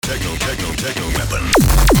weapon.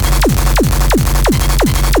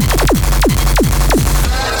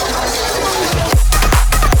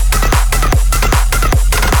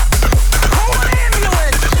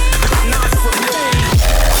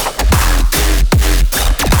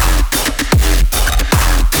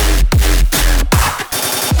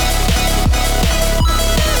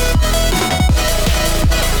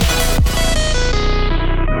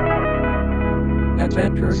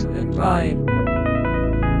 Adventures in Crime.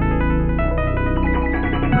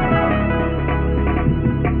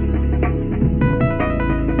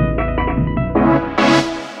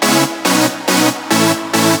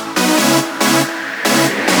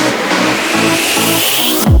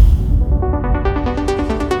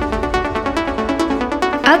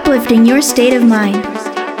 Uplifting your state of mind.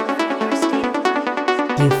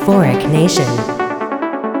 Euphoric Nation.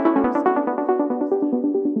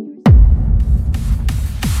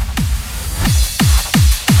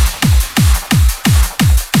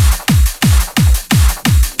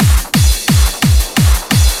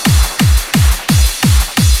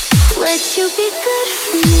 Let you be good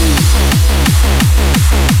for me.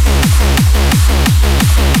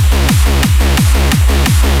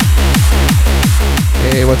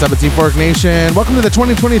 Hey, what's up? It's Euphoric Nation. Welcome to the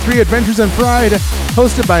 2023 Adventures in Pride,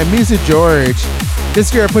 hosted by Misa George.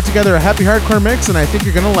 This year I put together a happy hardcore mix, and I think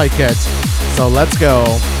you're gonna like it. So let's go.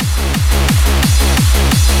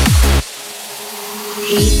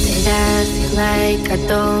 Hate that I feel like I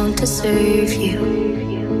don't deserve you.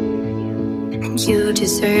 You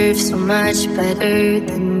deserve so much better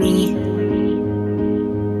than me.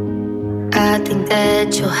 I think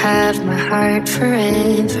that you'll have my heart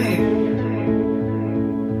forever.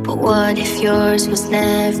 But what if yours was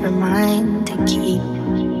never mine to keep?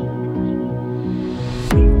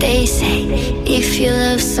 They say if you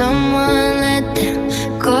love someone, let them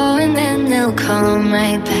go and then they'll come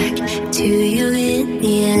right back to you in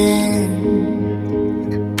the end.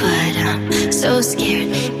 But I'm so scared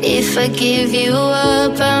if I give you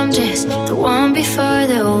up, I'm just the one before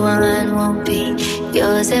the one won't be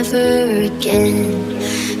yours ever again.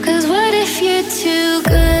 Cause what if you're too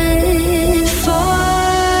good for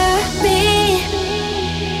me?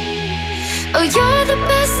 Oh, you're the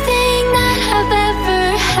best thing that I've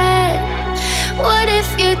ever had. What if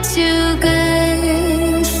you're too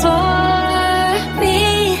good for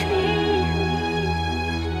me?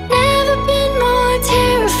 Never been more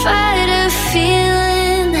terrified of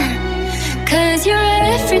feeling that. Cause you're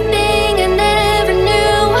everything I never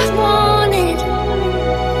knew I wanted.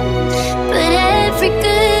 But every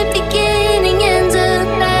good beginning ends up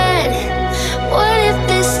bad. What if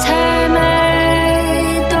this time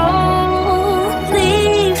I don't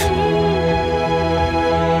leave?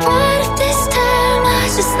 What if this time I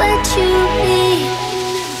just let you be?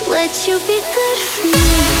 Let you be good for me.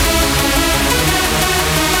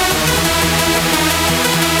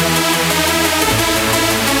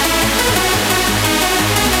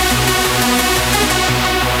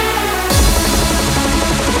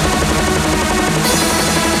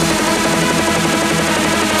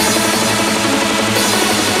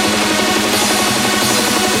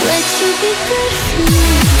 Let you be good for me.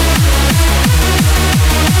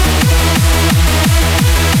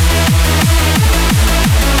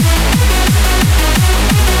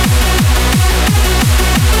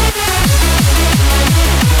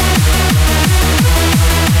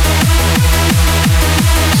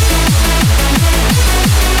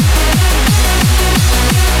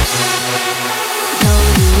 Know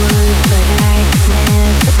you would, but I could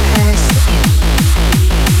never pass you.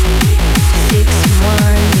 Fixing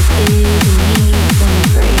one you didn't even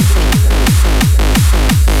break.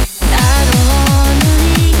 I don't wanna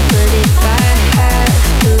leave, but if I have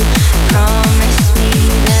to, promise me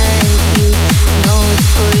that you know it's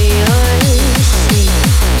for your sake.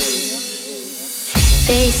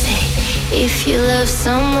 They say if you love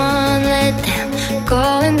someone, let them go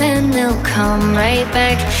and then they'll come right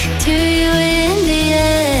back to you in the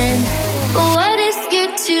end. But what if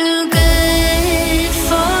you're too good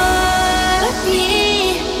for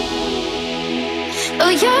me? Oh,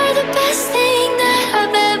 you're the best thing that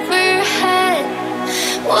I've ever had.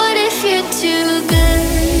 What if you're too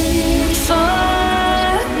good for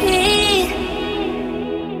me?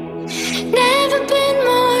 Never been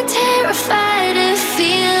more terrified of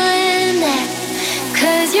feeling that.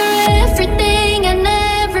 Cause you're everything I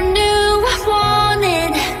never knew I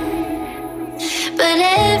wanted. But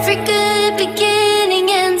every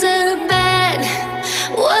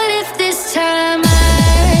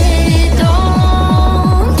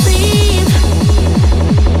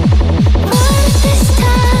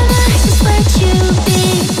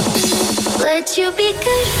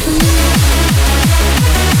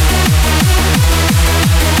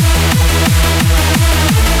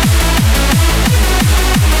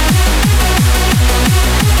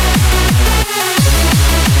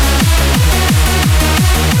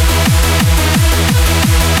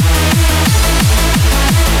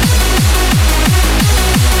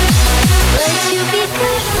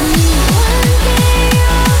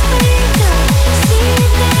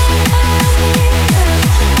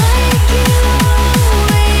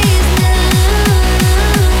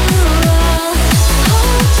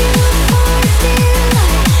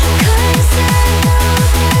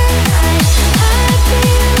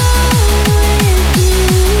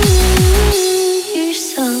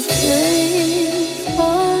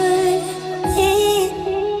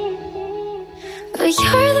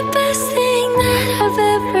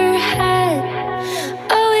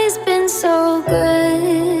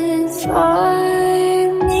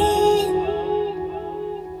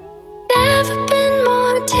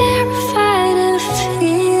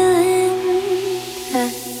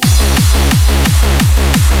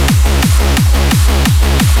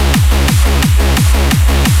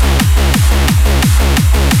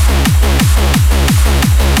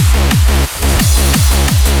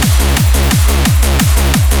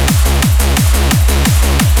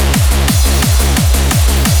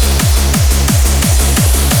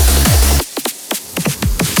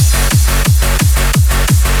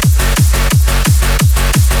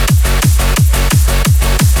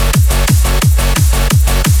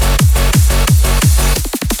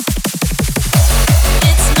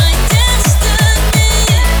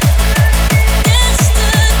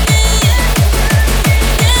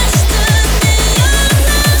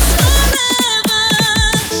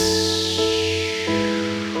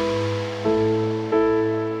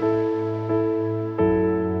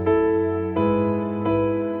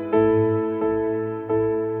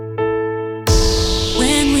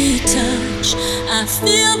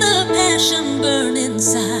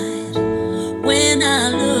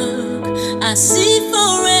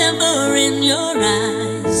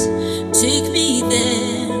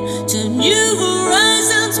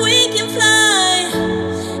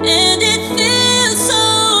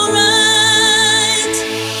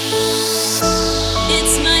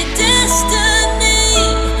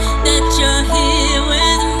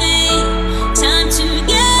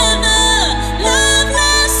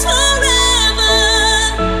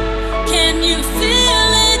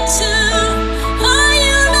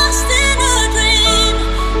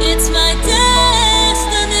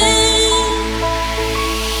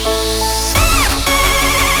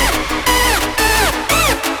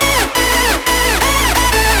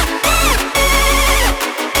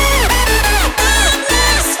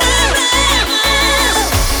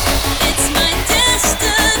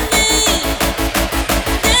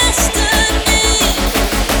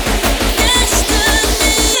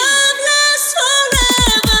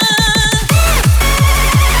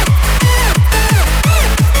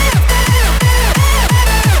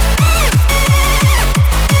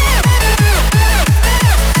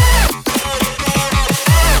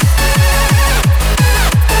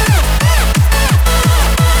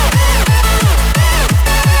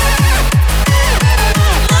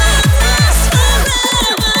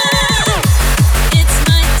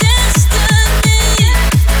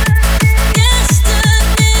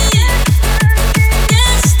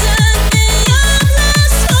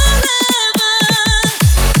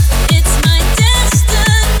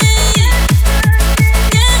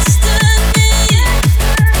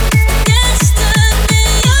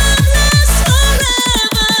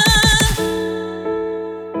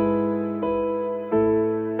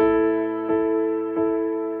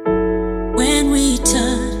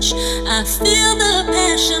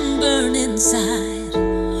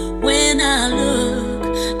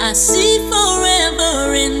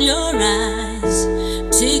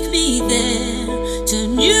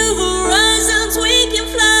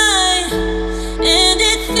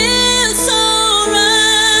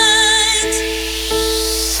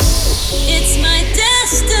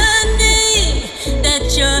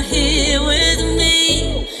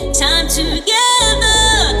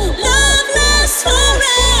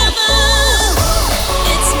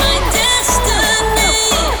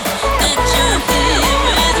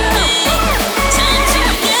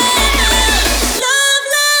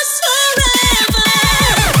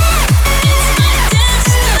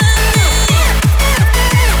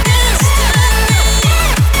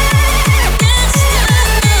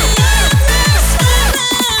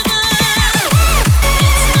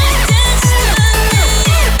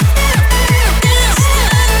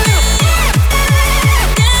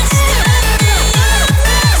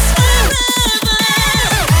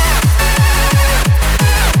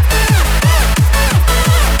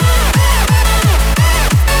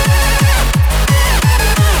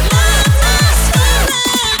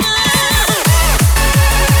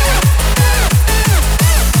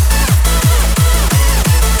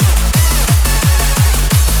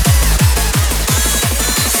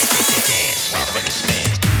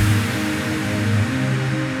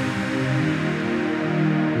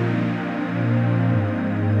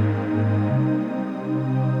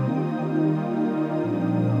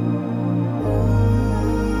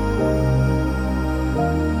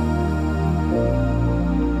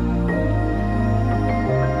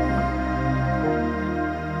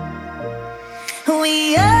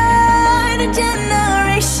We are the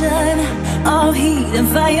generation of heat and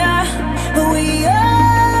fire. We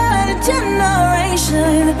are the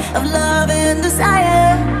generation of love and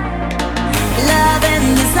desire. Love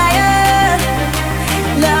and desire.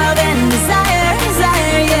 Love and desire,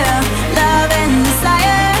 desire, yeah. Love and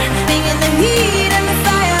desire. Being in the heat and the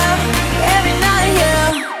fire every night, yeah.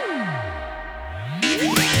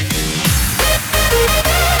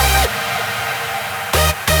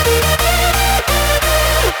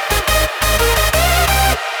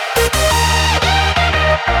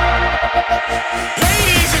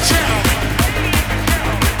 Ladies and gentlemen,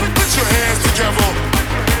 put your hands together.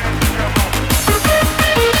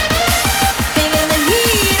 Being in the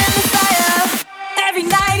heat and the fire every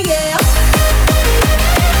night, yeah.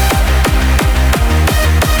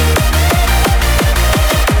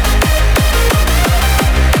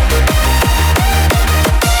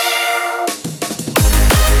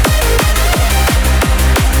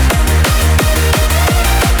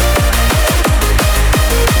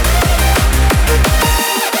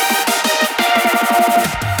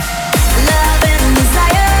 Love and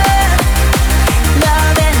desire.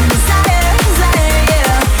 Love and desire, desire,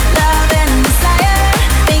 yeah. Love and desire.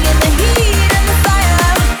 Being in the heat and the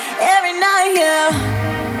fire every night, yeah.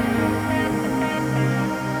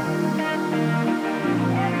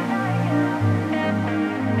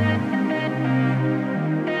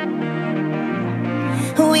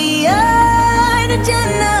 We are the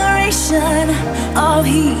generation of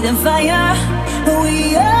heat and fire.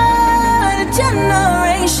 We are the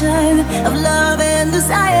generation of love and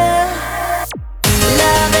desire.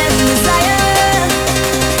 Love and desire.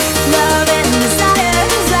 Love and desire,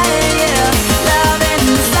 desire, yeah. Love and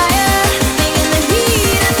desire. Being in the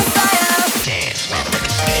heat and the fire.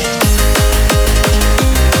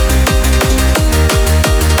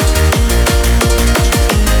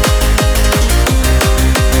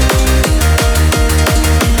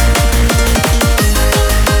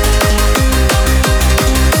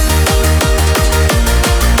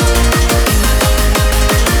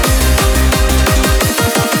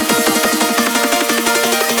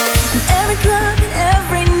 Every club, in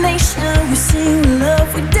every nation, we sing love,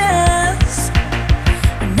 we dance.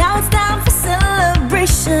 And now it's time for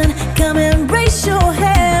celebration. Come and raise your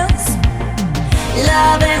hands.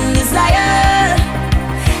 Love and desire.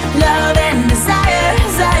 Love and desire,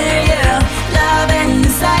 desire, yeah. Love and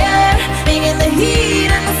desire. Being in the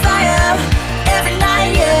heat and the fire every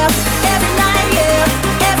night, yeah. Every night,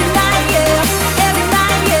 yeah. Every night, yeah. Every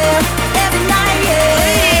night, yeah. Every night, yeah.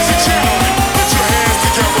 Ladies and gentlemen, put your hands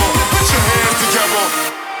together. Put your hands together.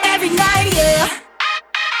 Every night, yeah.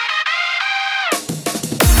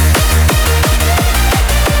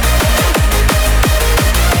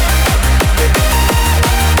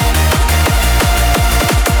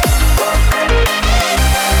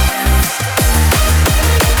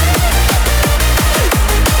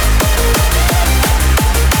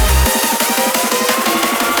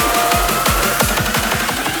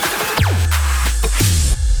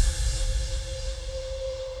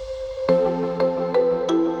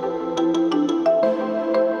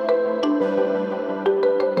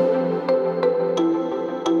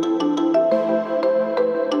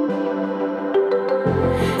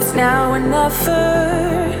 It's now or never.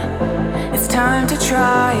 It's time to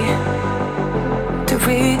try to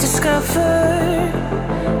rediscover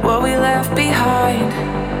what we left behind.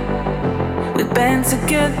 We've been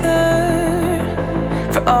together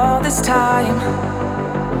for all this time.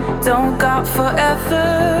 Don't got forever,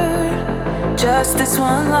 just this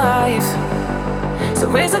one life. So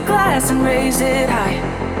raise a glass and raise it high.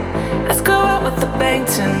 Let's go out with a bang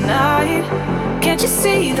tonight. Can't you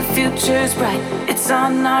see the future's bright? It's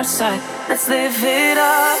on our side. Let's live it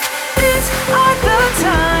up. These are the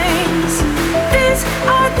times. These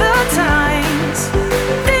are the times.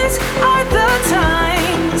 These are the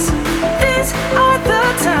times. These are the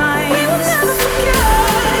times. We will never forget.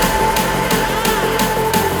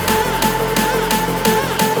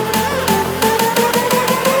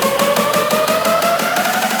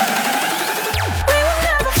 We will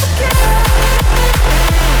never forget.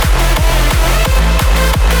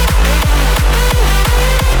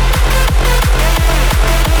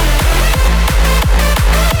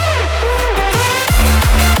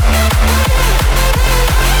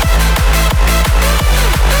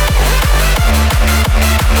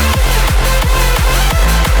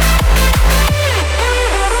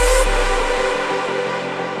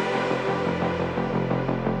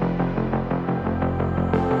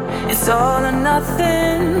 It's all or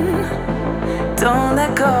nothing. Don't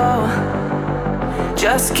let go.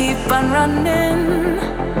 Just keep on running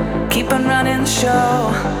the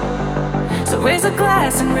show. So raise a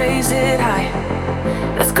glass and raise it high.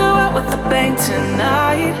 Let's go out with a bang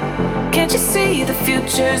tonight. Can't you see the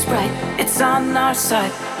future's bright? It's on our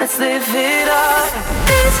side. Let's live it up.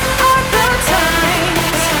 These are the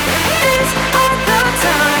times. These are the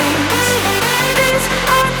times. These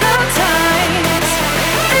are the times.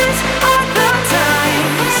 These are the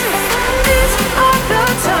times. These are the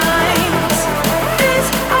times. These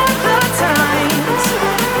are the times.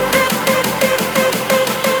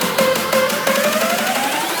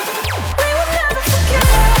 We will never forget.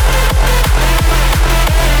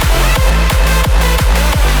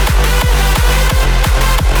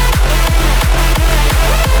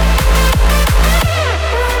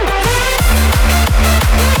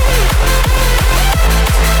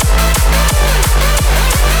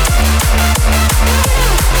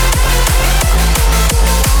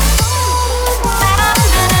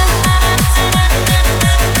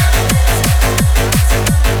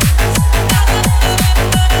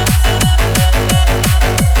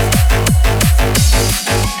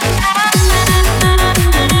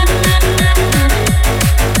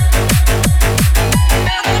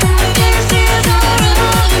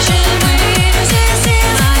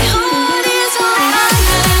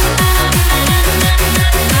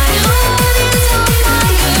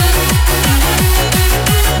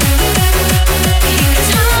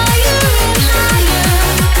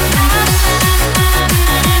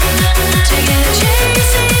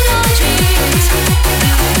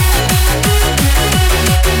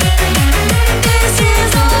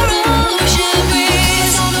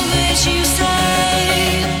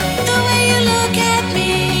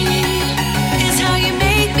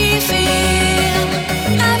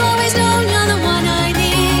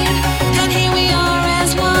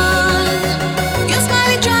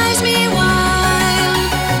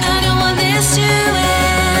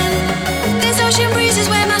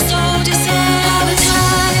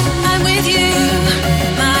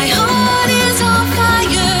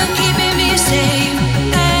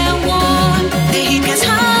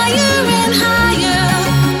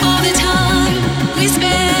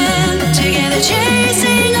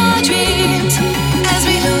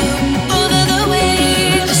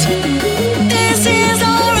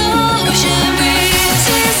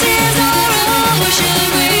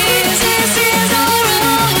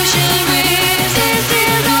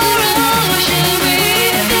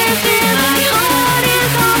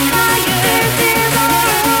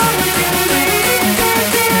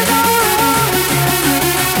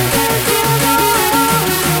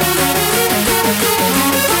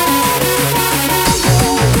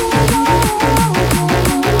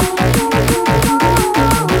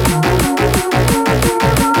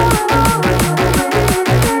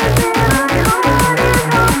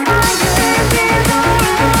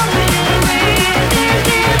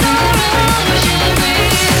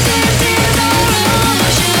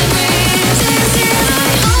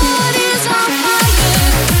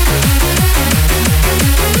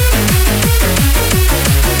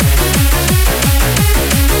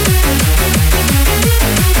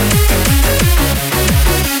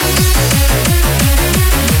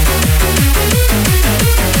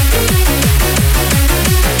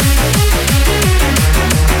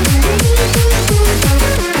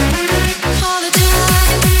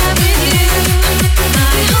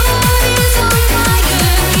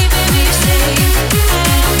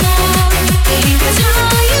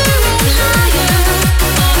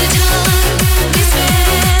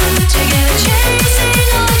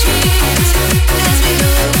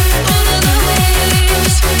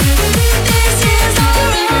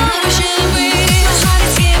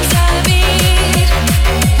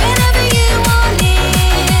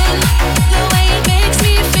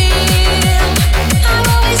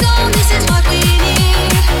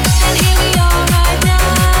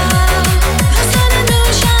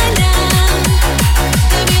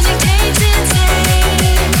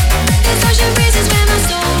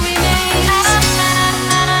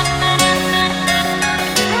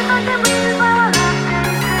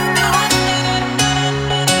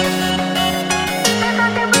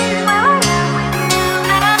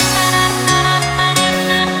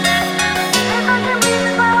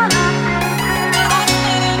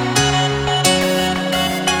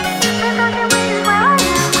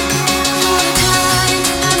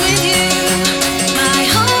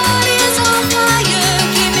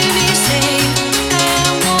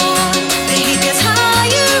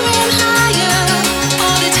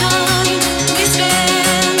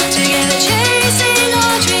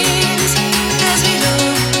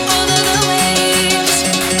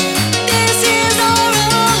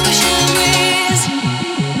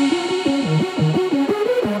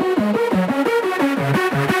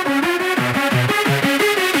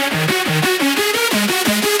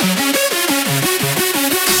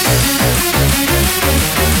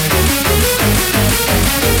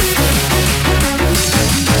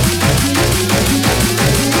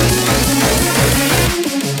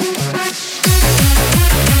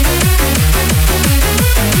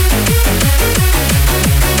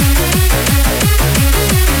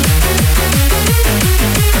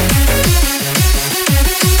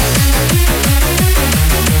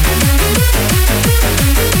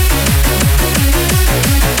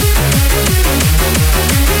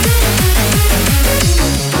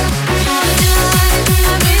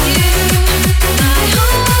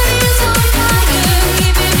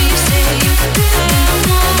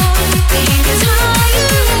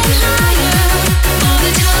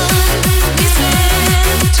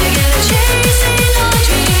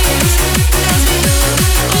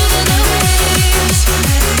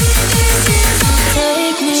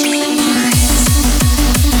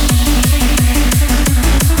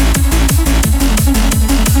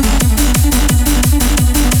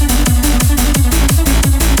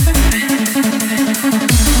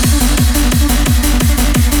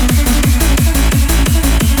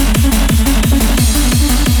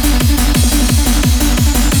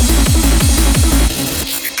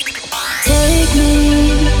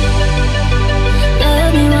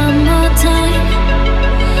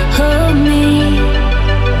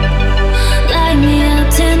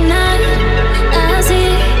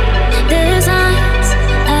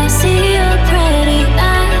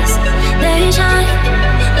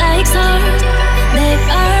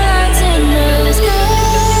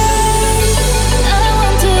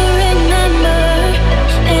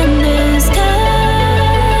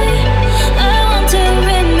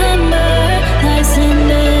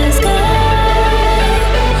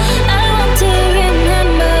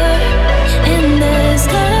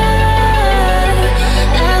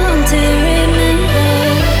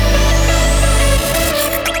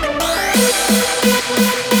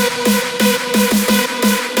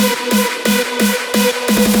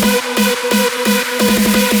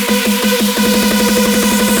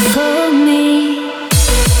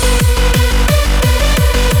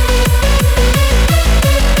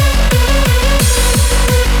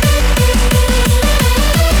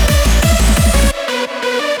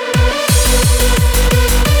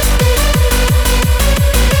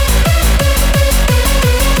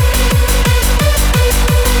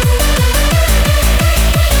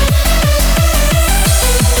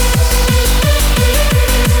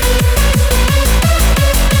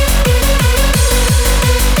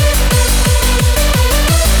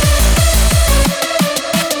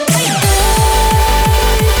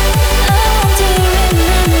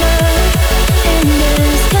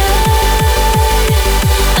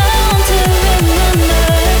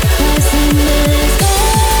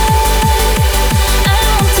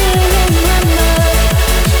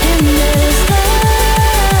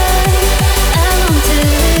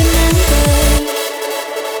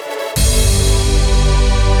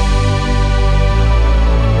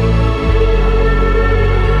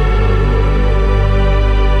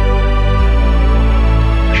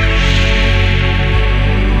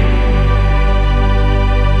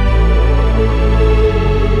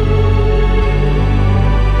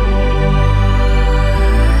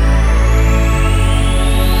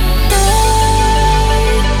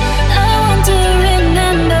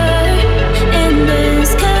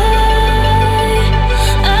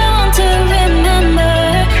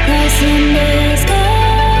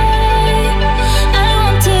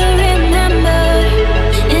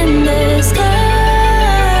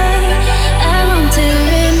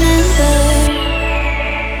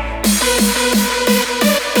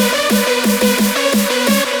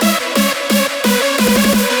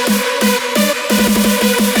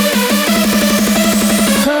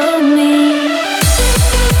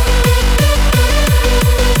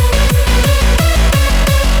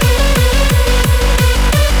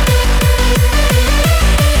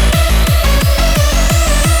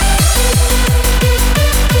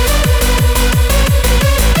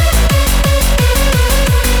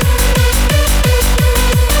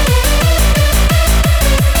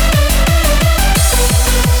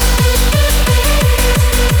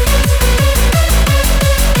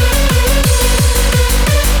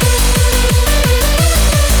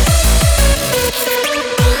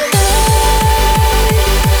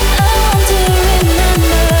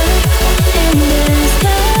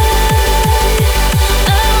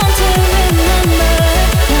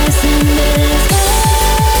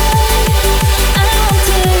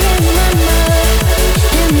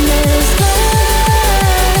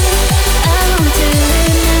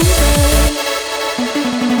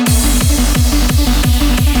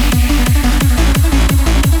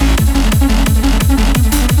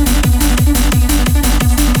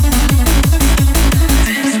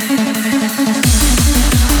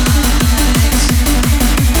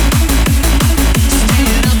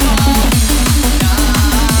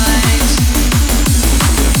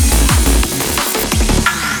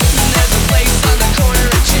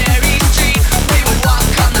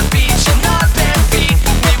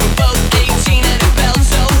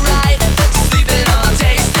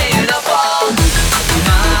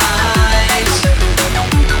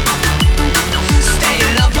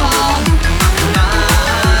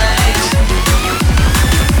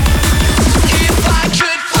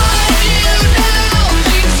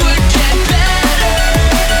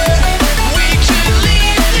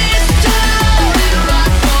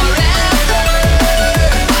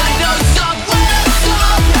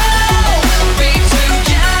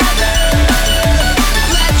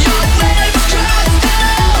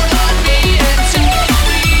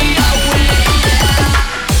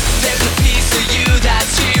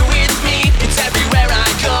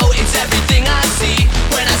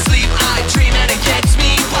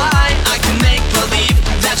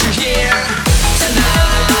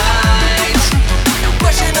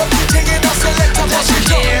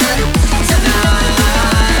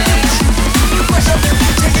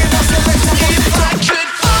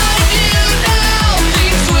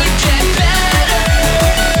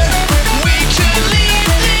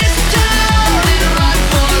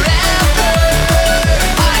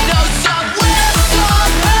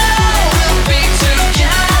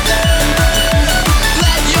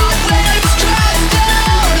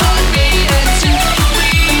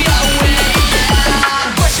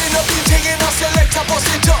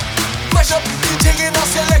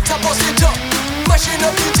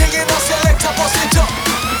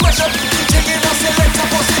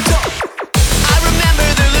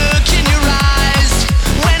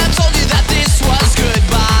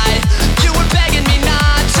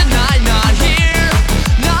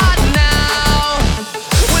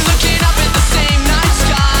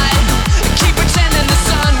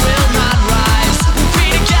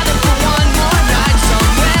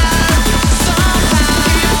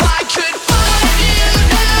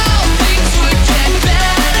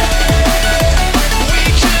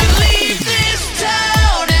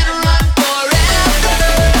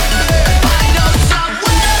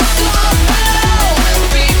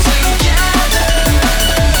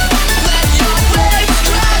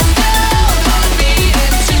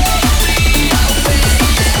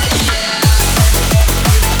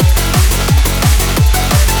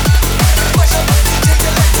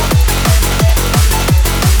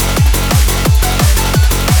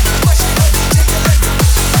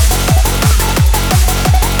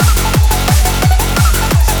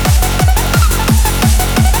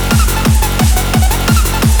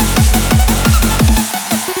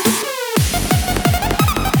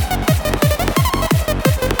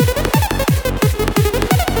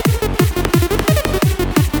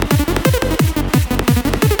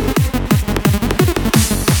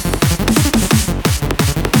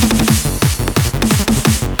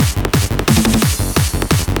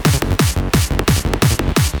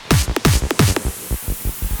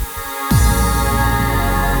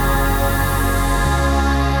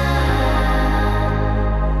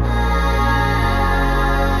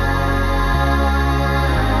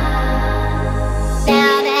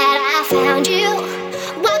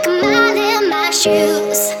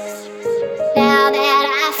 shoes. Now that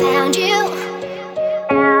I found you.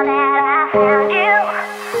 Now that I found you.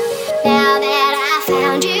 Now that I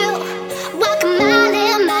found you. Walk a mile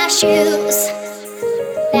in my shoes.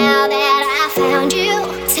 Now that I found you.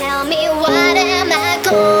 Tell me, what am I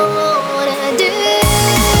gonna do?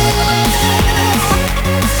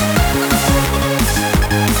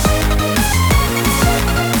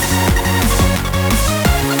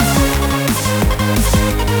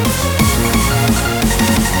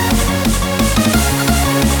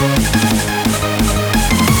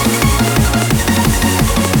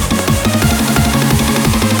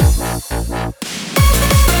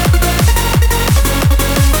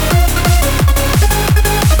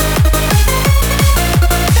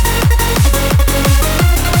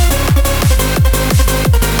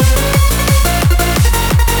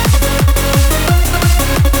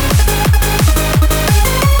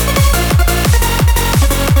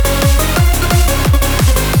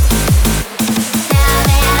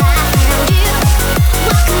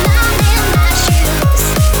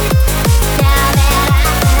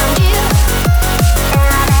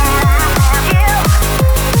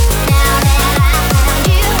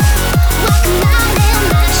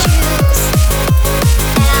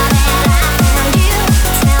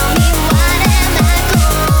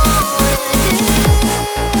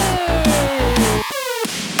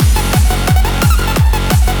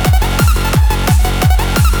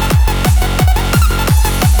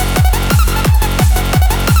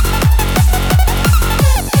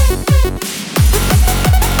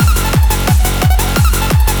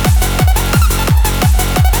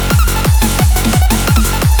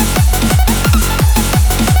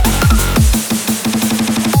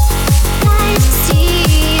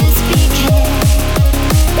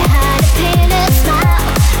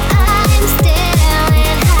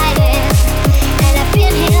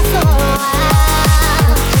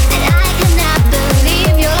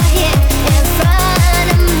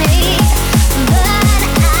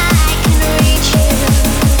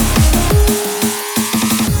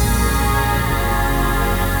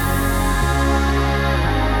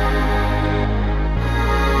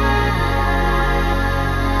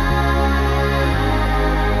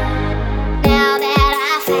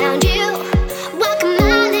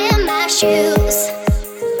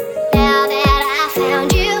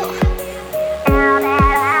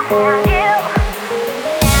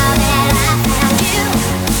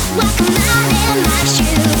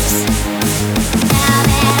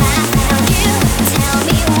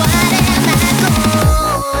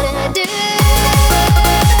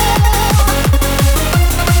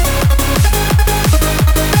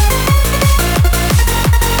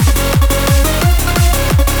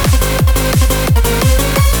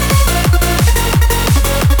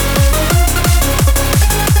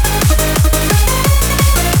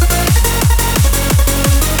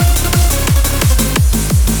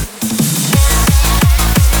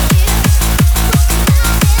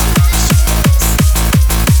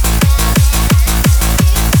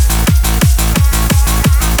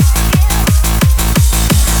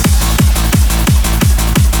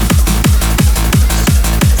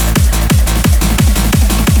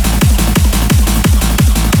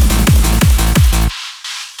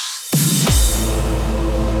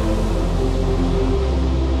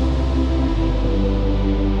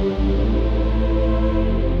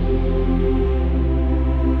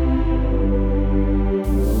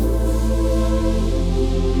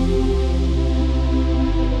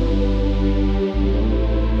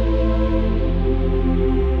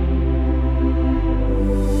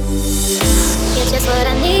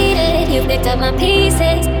 picked up my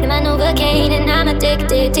pieces in my Novocaine, and I'm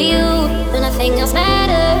addicted to you. But nothing else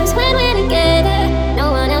matters when we're together.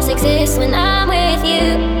 No one else exists when I'm with you.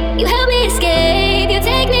 You help me escape, you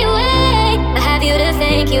take me away. I have you to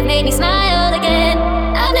thank, you've made me smile again.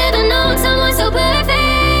 I've never known someone so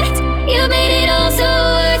perfect. You made it all so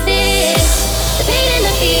worth it. The pain and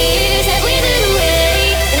the fears have withered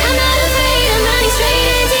away, and I'm not afraid, I'm running straight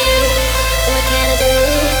into you. What can I do?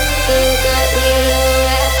 You got me all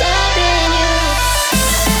wrapped up in you.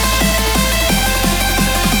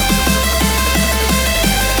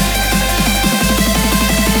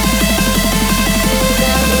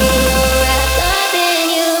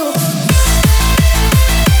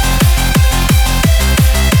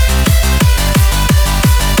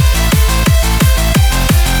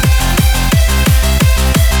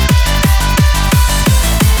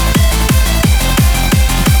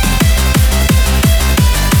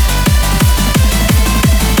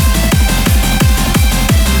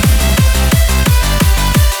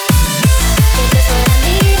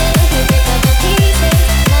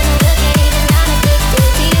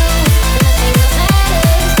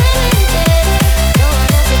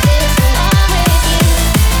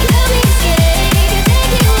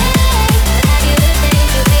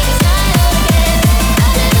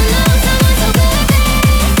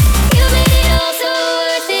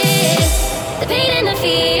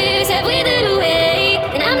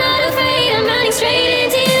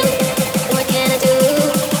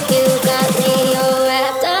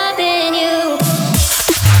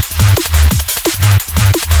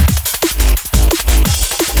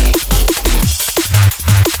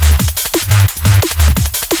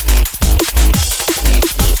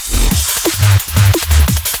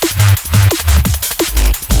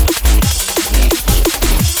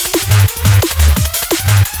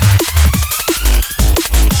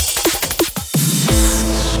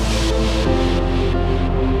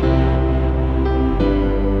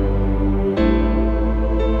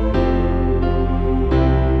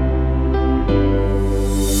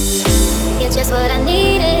 just what I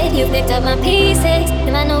needed. You picked up my pieces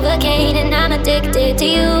in my Novocaine, and I'm addicted to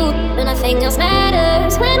you. But nothing else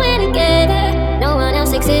matters when we're together. No one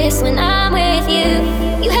else exists when I'm with you.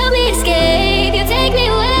 You help me escape, you take me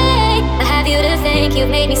away. I have you to thank, you've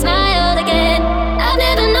made me smile again. I've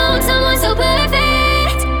never known someone so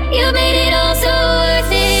perfect. You made it all so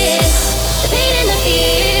worth it. The pain and the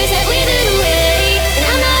fears have withered away, and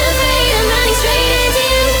I'm not afraid, I'm running straight into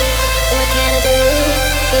you. What can I do?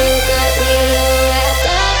 You got me all wrapped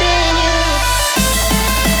up in you.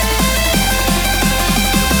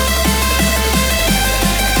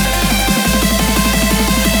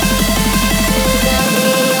 You got me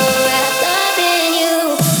all wrapped up in you.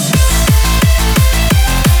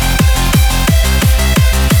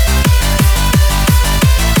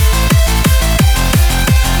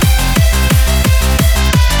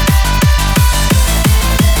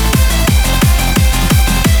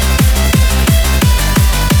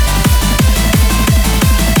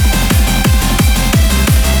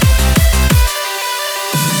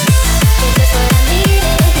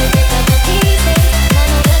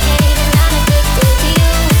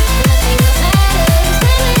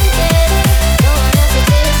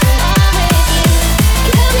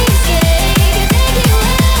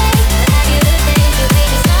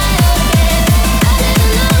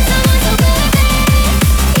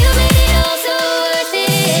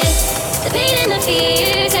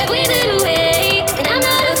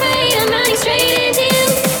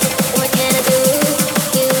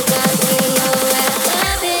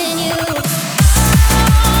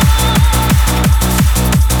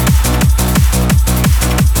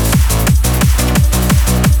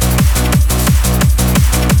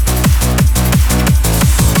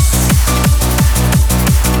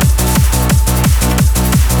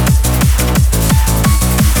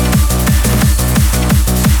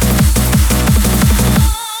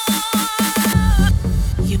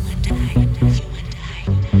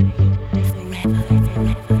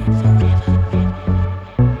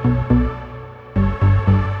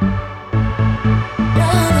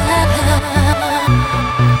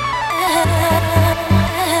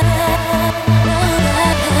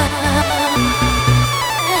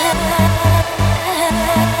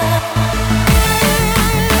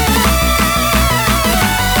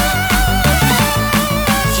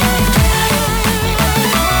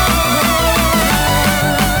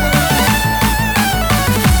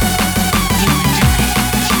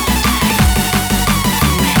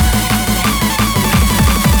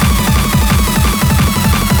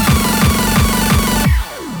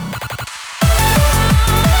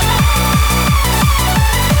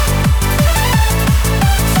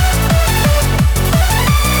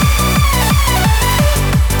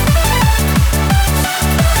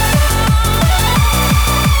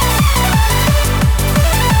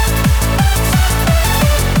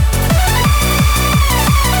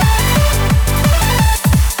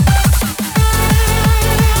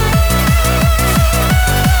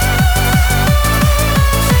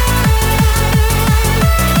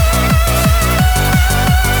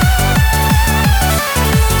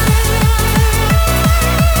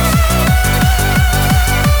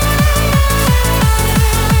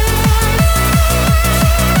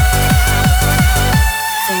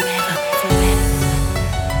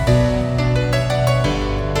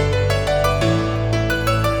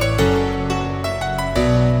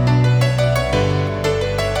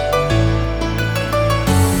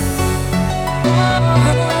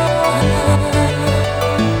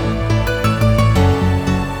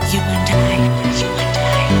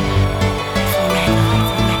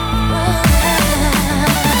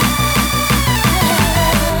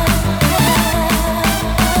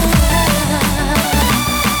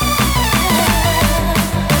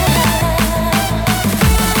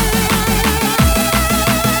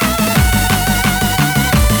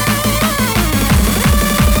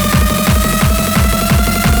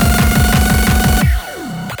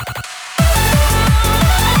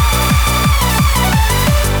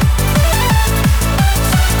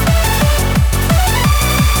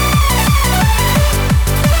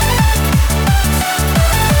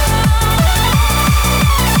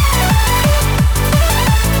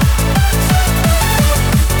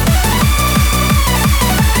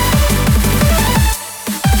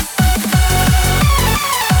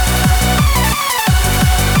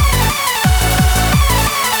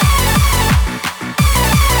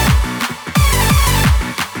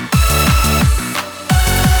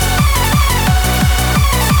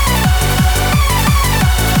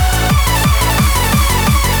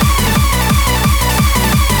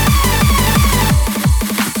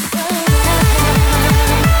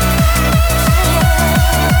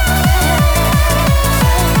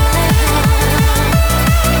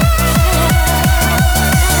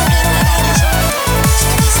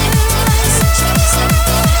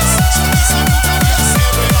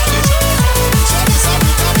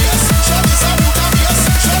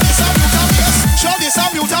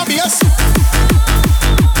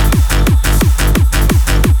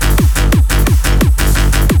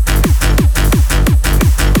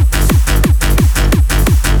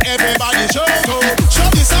 Everybody shout out. Show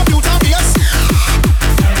this a beauty bass.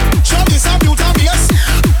 Show this a beauty bass.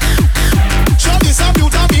 Show this a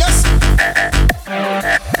beauty bass.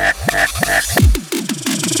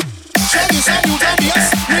 Show this a beauty bass.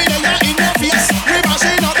 We lay ya in your face. We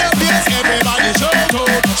mashing up your face. Everybody shout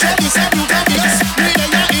out. Show this a beauty bass. We lay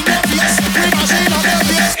ya in your face. We mashing up your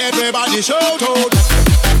face. Everybody shout out.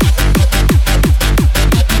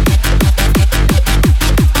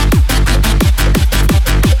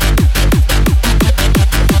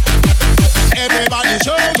 Everybody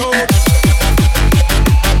shout out.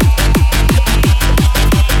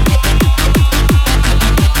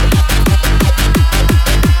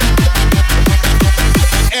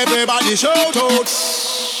 Everybody shout out.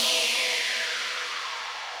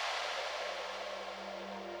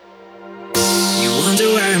 You wonder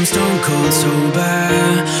why I'm stone cold sober.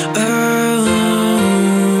 Oh,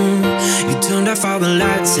 you turned off all the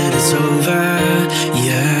lights, said it's over.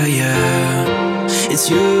 Yeah, yeah, it's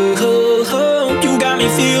you. You got me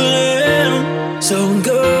feeling so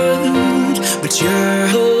good, but you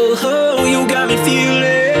got me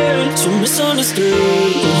feeling so misunderstood.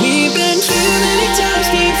 We've been too many times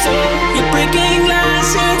before. You're breaking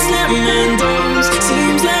glass and slamming doors.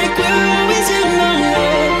 Seems like we're always in the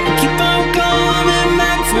war. Keep on coming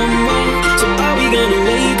back for more. So are we gonna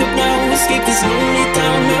wake up now? Escape this lonely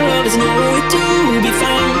town where love is nowhere to be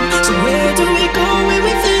found. So where do we go when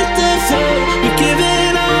we hit the floor? We've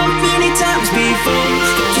given up many times before.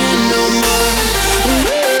 I can't no more.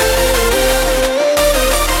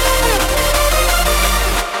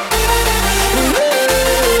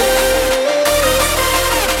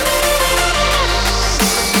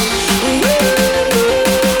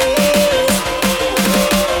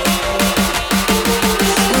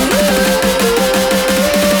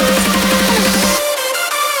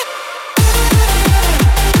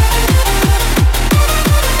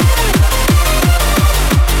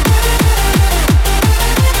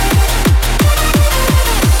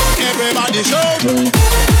 Everybody shout out.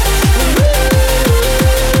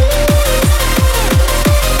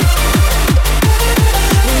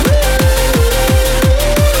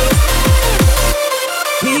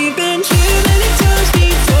 We've been too many times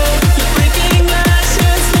before. You're breaking glass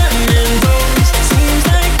and slamming doors. Seems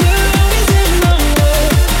like we're always in the war.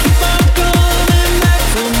 Keep on coming back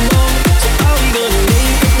for more. So are we gonna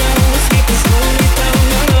wake up now? Escape this lonely town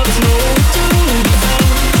where love is nowhere to be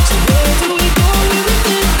found. So where do we go when we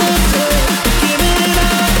hit the floor? We've given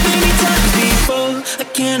up many times before. I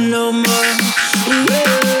can't no more.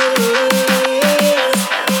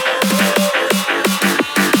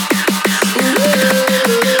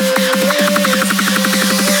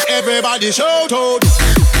 Everybody shout out.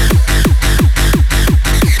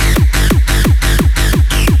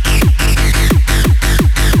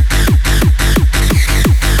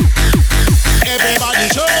 Everybody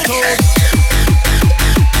shout out.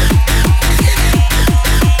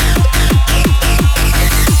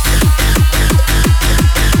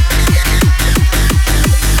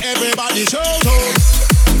 Everybody shout out.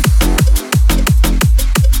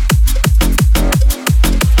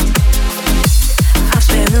 I've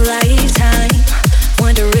spent a lifetime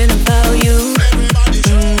wondering about you,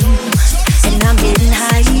 and I'm getting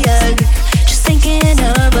higher, just thinking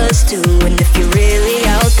of us two. And if you're really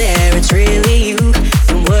out there, it's really you.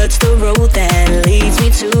 Then what's the road that leads me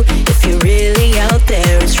to? If you're really out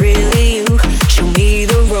there, it's really you. Show me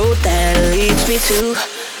the road that leads me to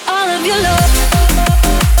all of your love.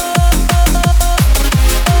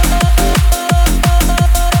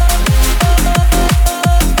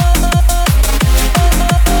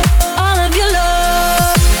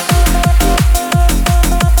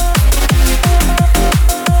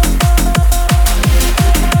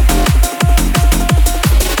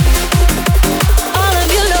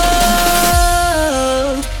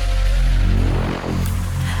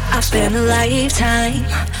 Spend a lifetime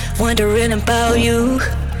wondering about you,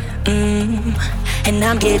 and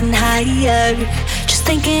I'm getting higher, just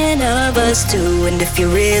thinking of us two. And if you're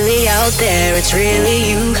really out there, it's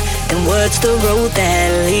really you. Then what's the road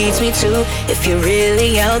that leads me to? If you're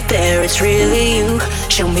really out there, it's really you.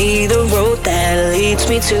 Show me the road that leads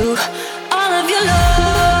me to all of your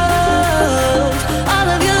love, all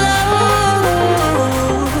of your love,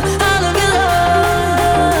 all of your love,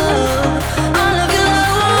 all of your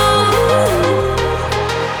love.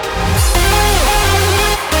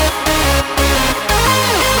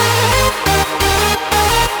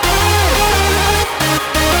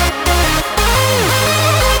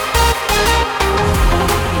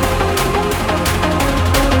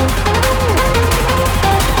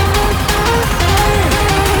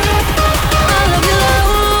 All of your love.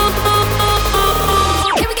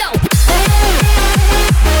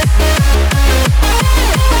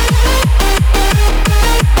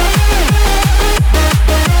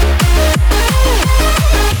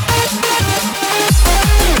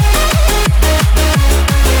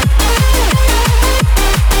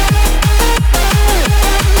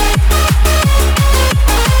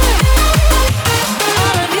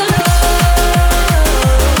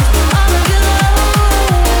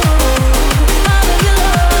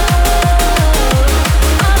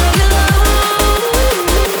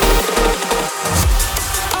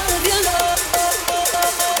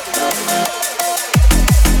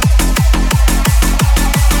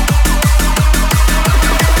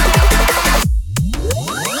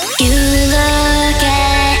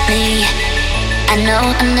 I know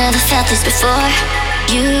I never felt this before.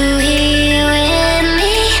 You here with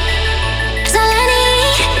me, 'cause all I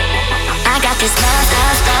need. I got this love,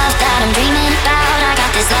 love, love that I'm dreaming about. I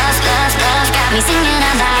got this love, love, love, got me singing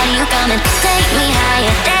out loud. You come and take me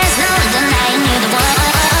higher. There's no denying you're the one.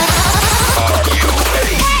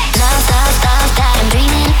 Love, love, love that I'm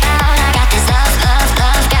dreaming about. I got this love, love,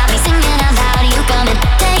 love, got me singing out loud. You come and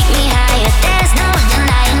take me higher. There's no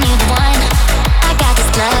denying you're the one. I got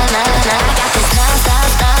this love, love, love. I got this love,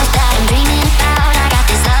 love, love that I'm dreaming about. I got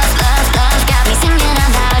this love, love, love, got me singing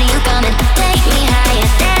out loud. You come and take me higher.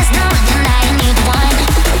 There's no denying you're the one.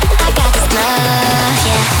 I got this love,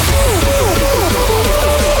 yeah.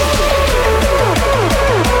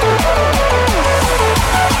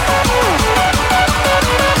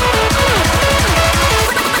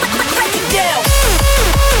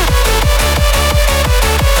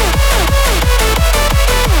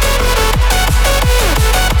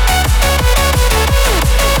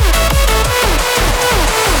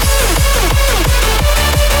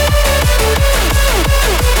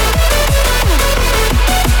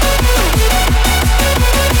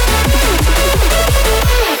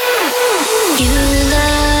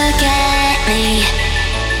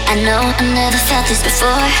 I know I never felt this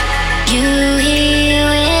before. You here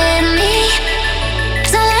with me,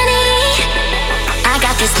 'cause all I need. I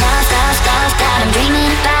got this love, love, love that I'm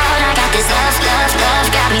dreaming about. I got this love, love, love,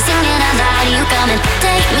 got me singing out loud. You come and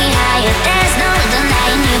take me higher. There's no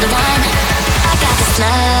denying you're the one. I got this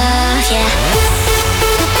love, yeah.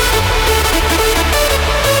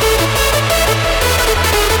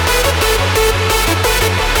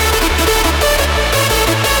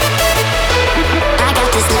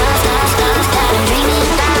 This love, love, love that I'm dreaming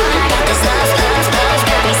about. I got this love, love, love,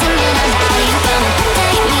 got me singing out loud. You come and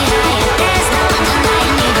take me higher. There's no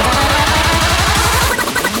denying you're the one.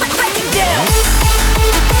 Break it down.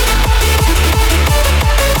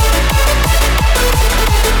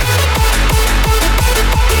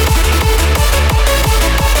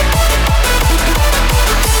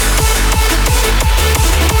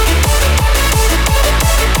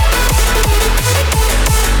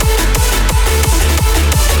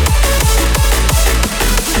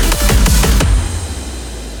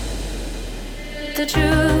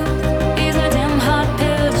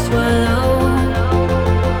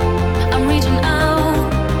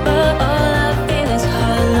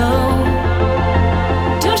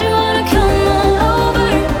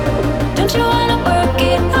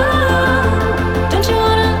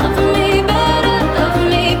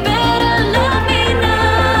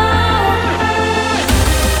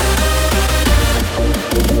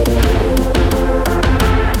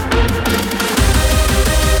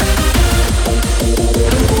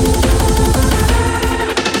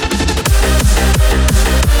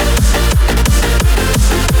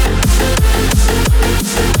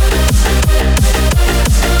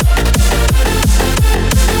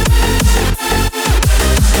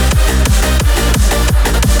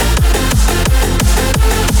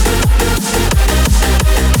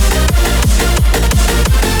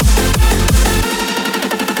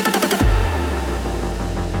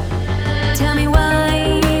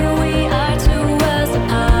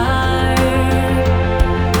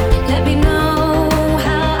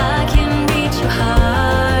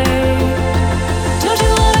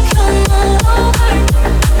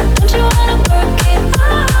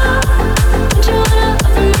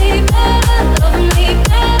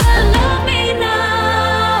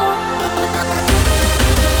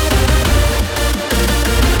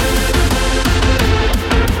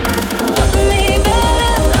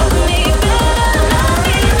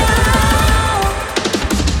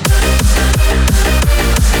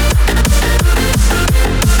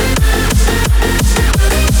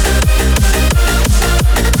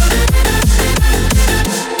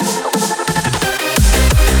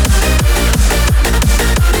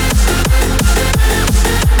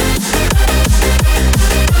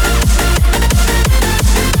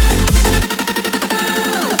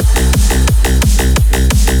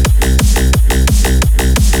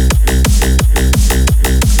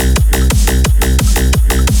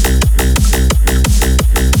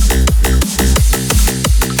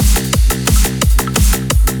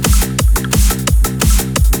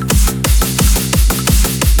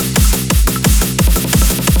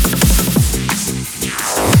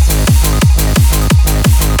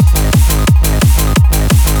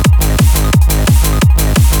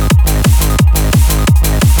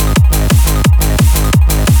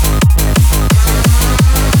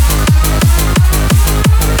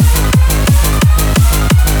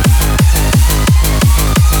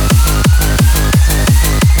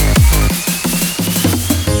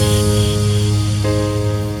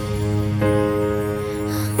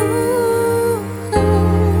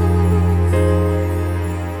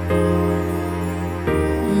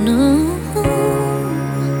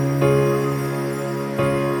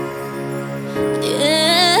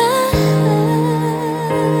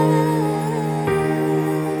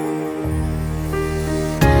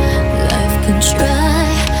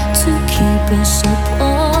 us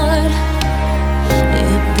apart.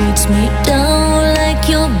 It beats me down like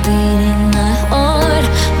you're beating my heart,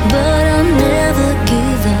 but I'll never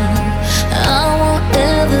give up. I won't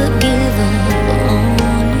ever give up on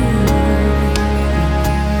you.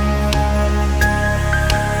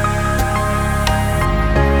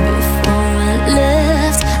 Before I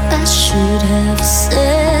left, I should have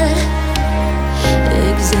said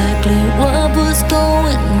exactly what was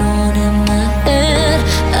going on in my head.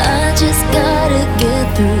 I just gotta get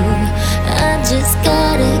through. I just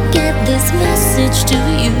gotta get this message to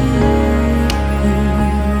you.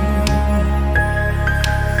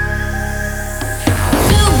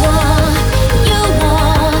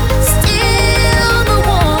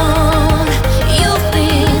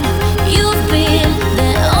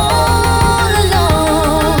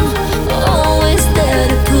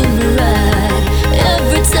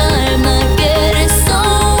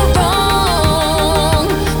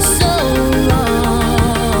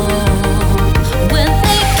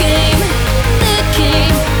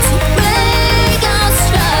 Came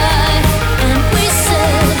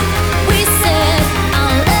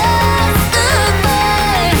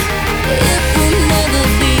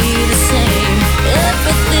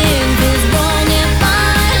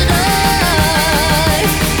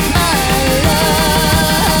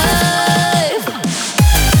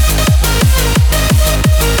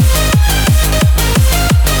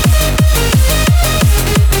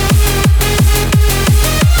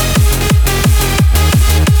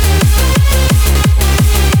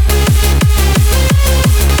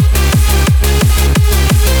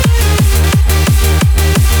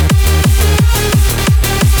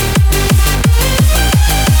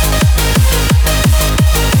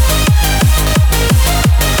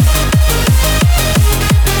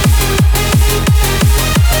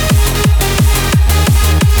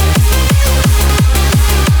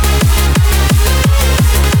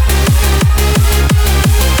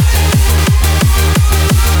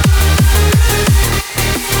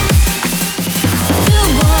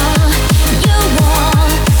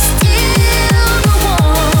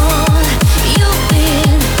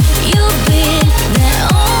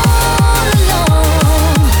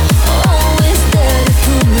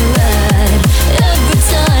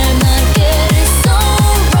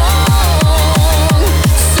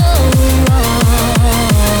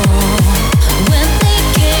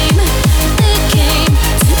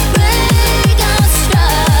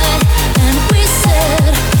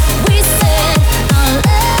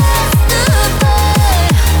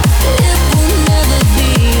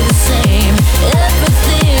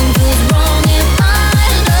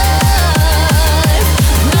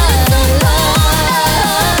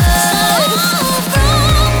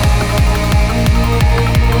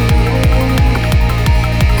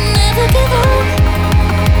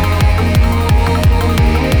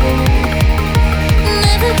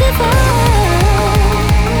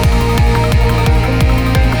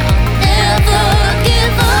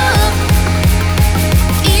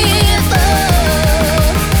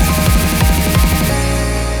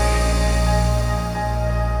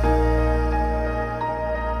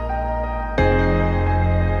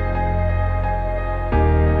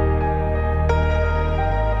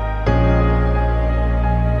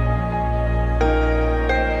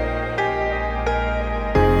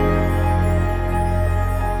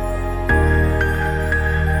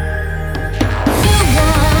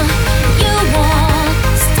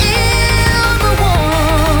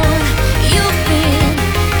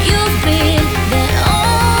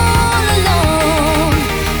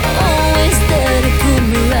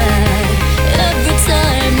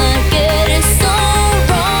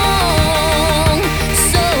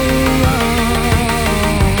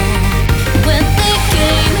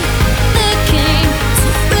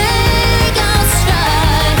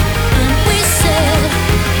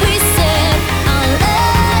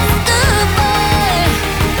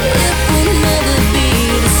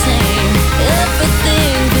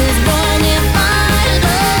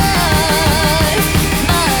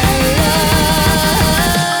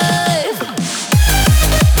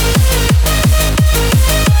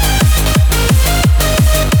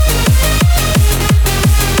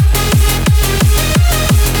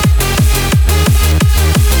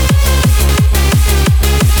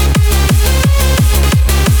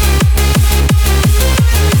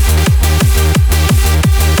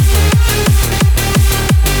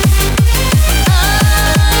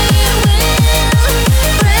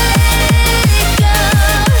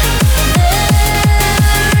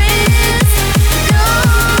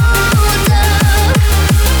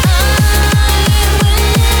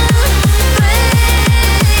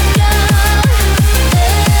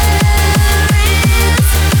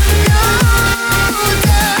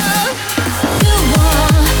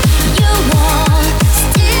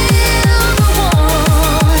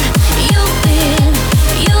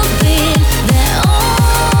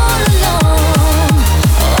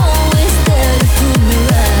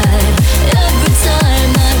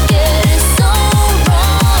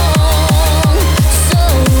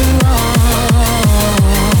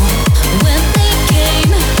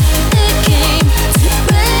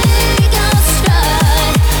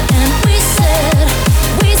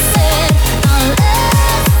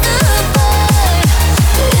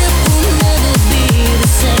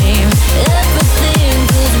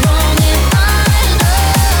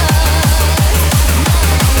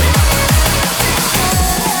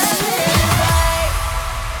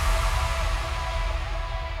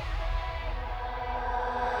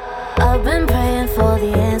I've been praying for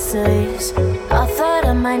the answers I thought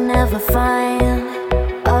I might never find.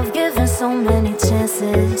 I've given so many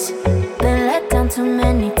chances, been let down too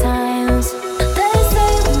many times.